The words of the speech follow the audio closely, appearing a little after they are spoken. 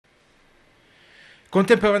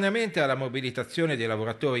Contemporaneamente alla mobilitazione dei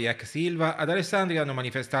lavoratori ex Ilva, ad Alessandria hanno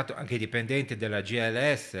manifestato anche i dipendenti della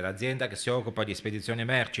Gls, l'azienda che si occupa di spedizione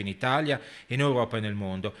merci in Italia, in Europa e nel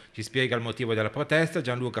mondo. Ci spiega il motivo della protesta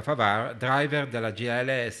Gianluca Favar, driver della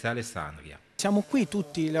Gls Alessandria. Siamo qui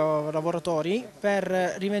tutti i lavoratori per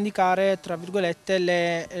rivendicare, tra virgolette,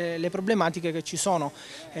 le problematiche che ci sono.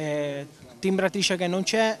 Timbratrice che non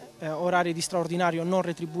c'è, orari di straordinario non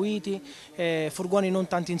retribuiti, furgoni non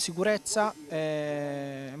tanti in sicurezza,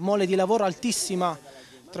 mole di lavoro altissima,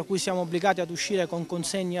 tra cui siamo obbligati ad uscire con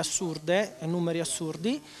consegne assurde e numeri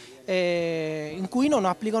assurdi, in cui non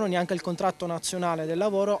applicano neanche il contratto nazionale del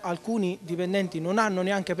lavoro. Alcuni dipendenti non hanno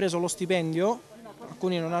neanche preso lo stipendio,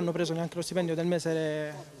 alcuni non hanno preso neanche lo stipendio del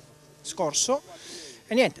mese scorso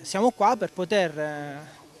e niente, siamo qua per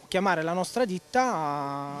poter chiamare la nostra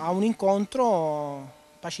ditta a un incontro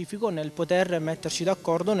pacifico nel poter metterci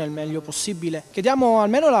d'accordo nel meglio possibile. Chiediamo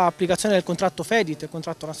almeno l'applicazione del contratto FEDIT, il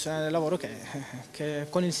contratto nazionale del lavoro, che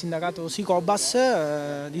con il sindacato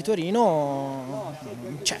Sicobas di Torino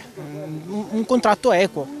c'è un contratto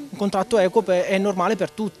equo è normale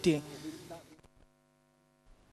per tutti.